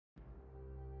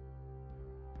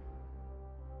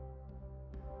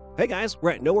Hey guys, we're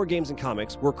at No More Games and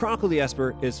Comics, where Chronicle the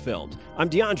Esper is filmed. I'm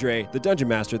DeAndre, the Dungeon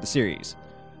Master of the series.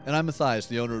 And I'm Matthias,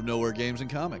 the owner of Nowhere Games and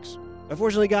Comics.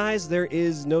 Unfortunately, guys, there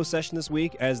is no session this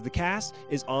week as the cast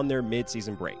is on their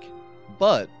mid-season break.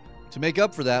 But to make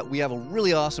up for that, we have a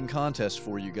really awesome contest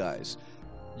for you guys.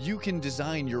 You can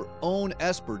design your own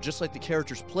Esper, just like the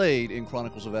characters played in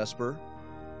Chronicles of Esper,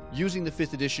 using the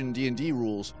 5th edition D&D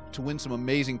rules to win some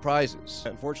amazing prizes.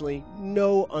 Unfortunately,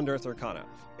 no Unearthed Arcana.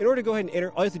 In order to go ahead and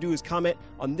enter, all you have to do is comment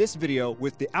on this video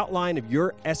with the outline of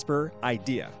your Esper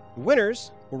idea. The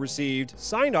winners will receive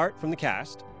signed art from the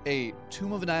cast, A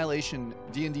Tomb of Annihilation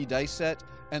D&D dice set,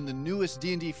 and the newest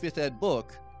D&D 5th ed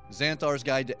book, Xanthar's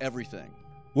Guide to Everything.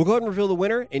 We'll go ahead and reveal the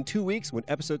winner in 2 weeks when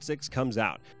episode 6 comes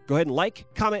out. Go ahead and like,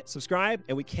 comment, subscribe,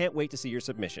 and we can't wait to see your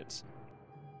submissions.